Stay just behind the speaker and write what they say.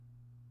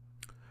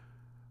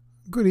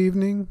Good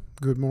evening,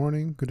 good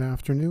morning, good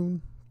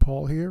afternoon.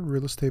 Paul here,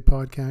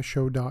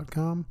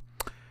 realestatepodcastshow.com,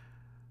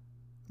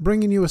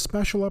 bringing you a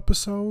special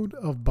episode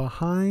of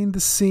behind the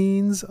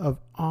scenes of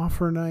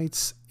offer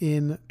nights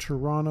in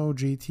Toronto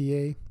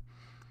GTA.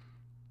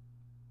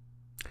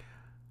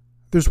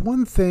 There's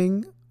one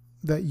thing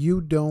that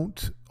you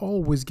don't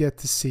always get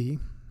to see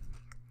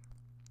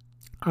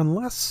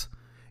unless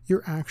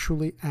you're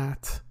actually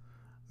at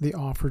the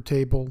offer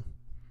table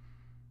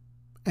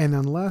and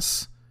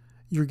unless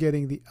you're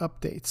getting the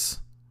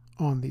updates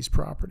on these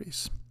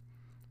properties.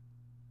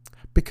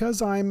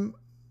 Because I'm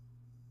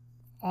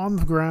on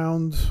the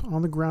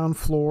ground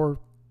floor,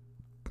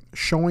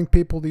 showing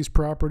people these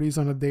properties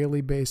on a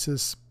daily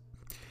basis,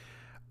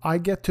 I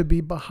get to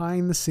be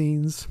behind the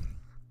scenes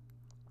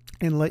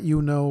and let you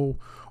know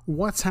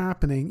what's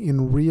happening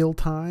in real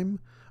time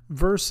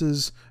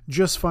versus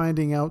just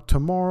finding out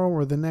tomorrow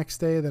or the next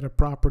day that a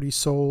property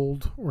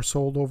sold or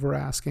sold over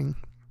asking.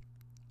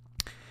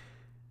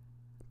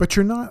 But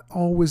you're not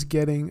always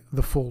getting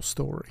the full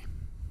story.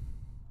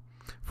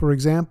 For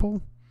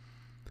example,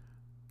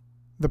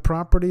 the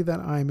property that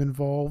I'm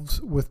involved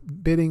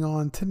with bidding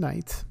on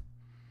tonight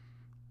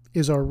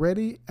is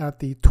already at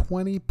the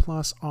 20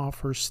 plus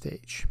offer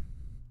stage.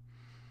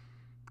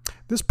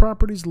 This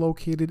property is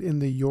located in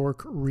the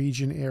York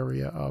region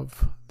area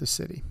of the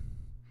city.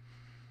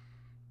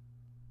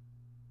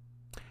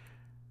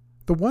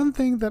 The one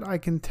thing that I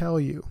can tell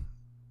you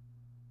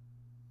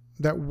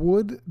that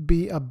would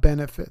be a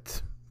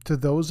benefit to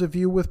those of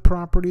you with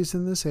properties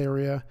in this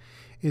area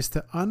is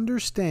to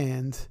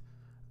understand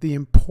the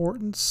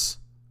importance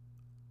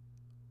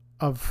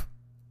of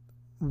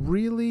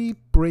really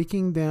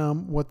breaking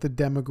down what the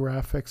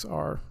demographics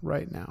are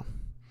right now.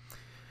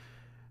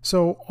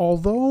 So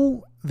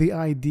although the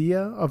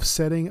idea of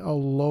setting a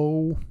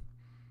low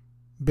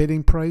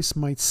bidding price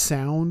might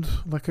sound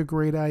like a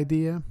great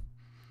idea,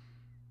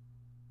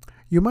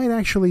 you might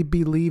actually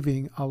be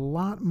leaving a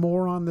lot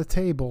more on the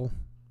table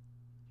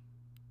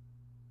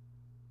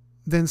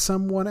than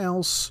someone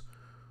else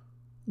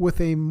with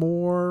a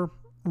more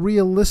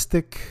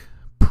realistic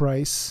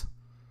price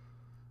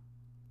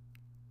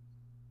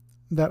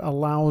that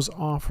allows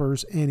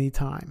offers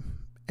anytime.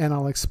 And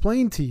I'll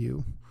explain to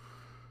you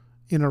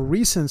in a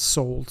recent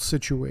sold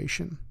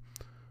situation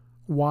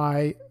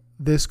why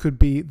this could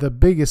be the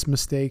biggest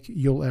mistake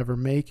you'll ever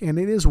make. And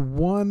it is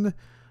one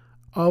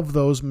of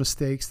those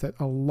mistakes that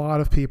a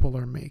lot of people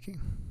are making.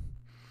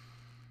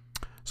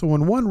 So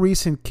in one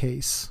recent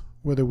case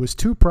where there was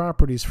two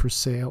properties for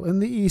sale in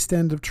the east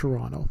end of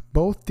Toronto,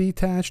 both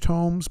detached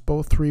homes,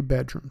 both 3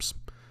 bedrooms.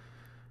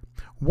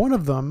 One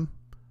of them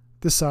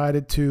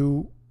decided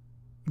to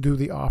do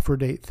the offer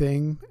date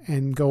thing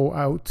and go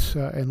out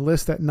and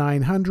list at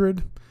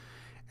 900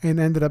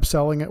 and ended up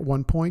selling at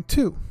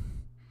 1.2.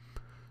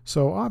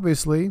 So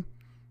obviously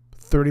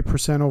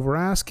 30% over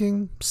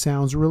asking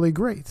sounds really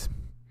great.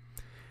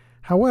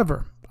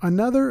 However,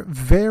 another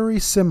very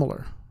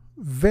similar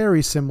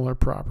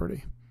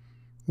property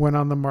went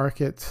on the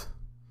market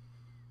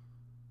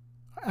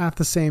at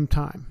the same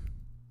time.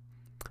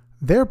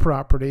 Their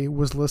property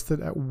was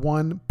listed at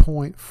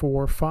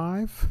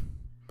 1.45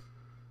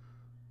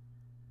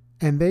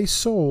 and they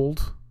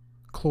sold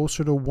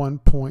closer to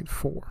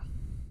 1.4.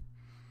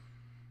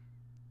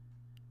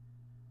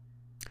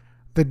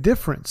 The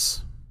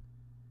difference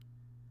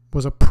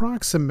was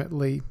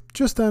approximately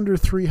just under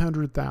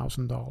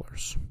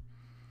 $300,000.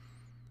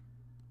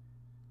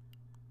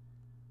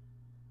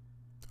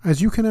 As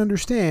you can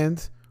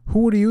understand,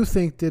 who do you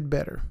think did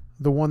better?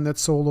 The one that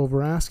sold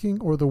over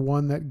asking or the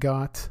one that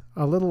got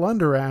a little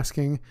under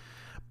asking,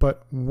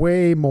 but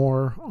way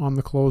more on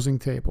the closing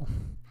table?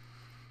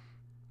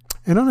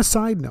 And on a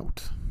side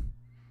note,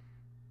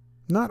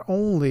 not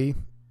only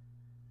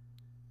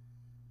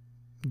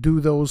do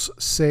those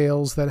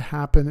sales that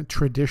happen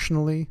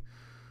traditionally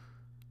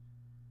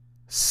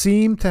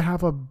seem to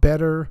have a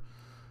better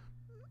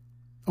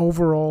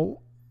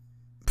overall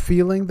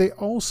feeling, they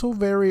also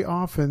very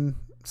often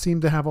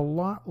seem to have a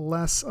lot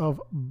less of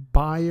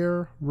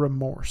buyer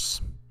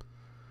remorse.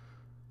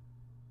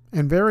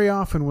 And very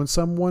often when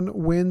someone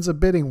wins a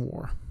bidding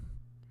war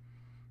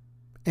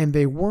and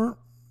they weren't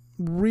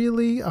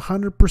really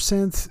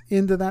 100%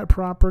 into that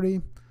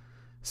property,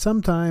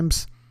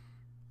 sometimes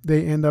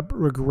they end up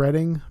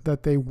regretting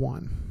that they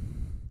won.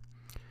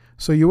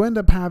 So you end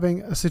up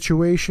having a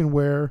situation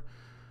where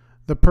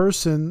the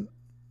person,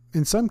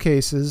 in some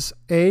cases,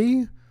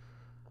 A,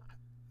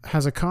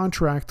 has a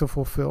contract to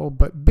fulfill,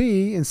 but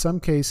B, in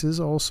some cases,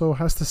 also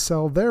has to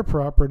sell their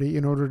property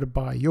in order to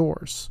buy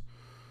yours,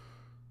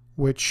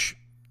 which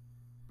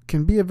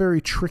can be a very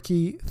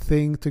tricky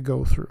thing to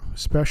go through,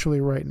 especially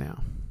right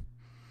now.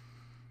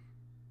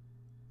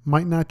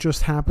 Might not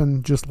just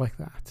happen just like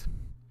that.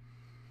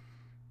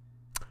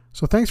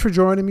 So thanks for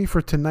joining me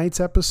for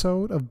tonight's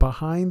episode of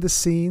Behind the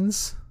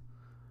Scenes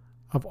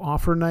of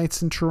Offer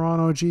Nights in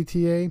Toronto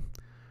GTA.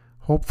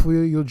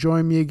 Hopefully you'll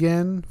join me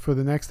again for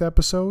the next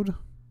episode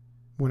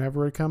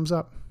whenever it comes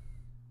up.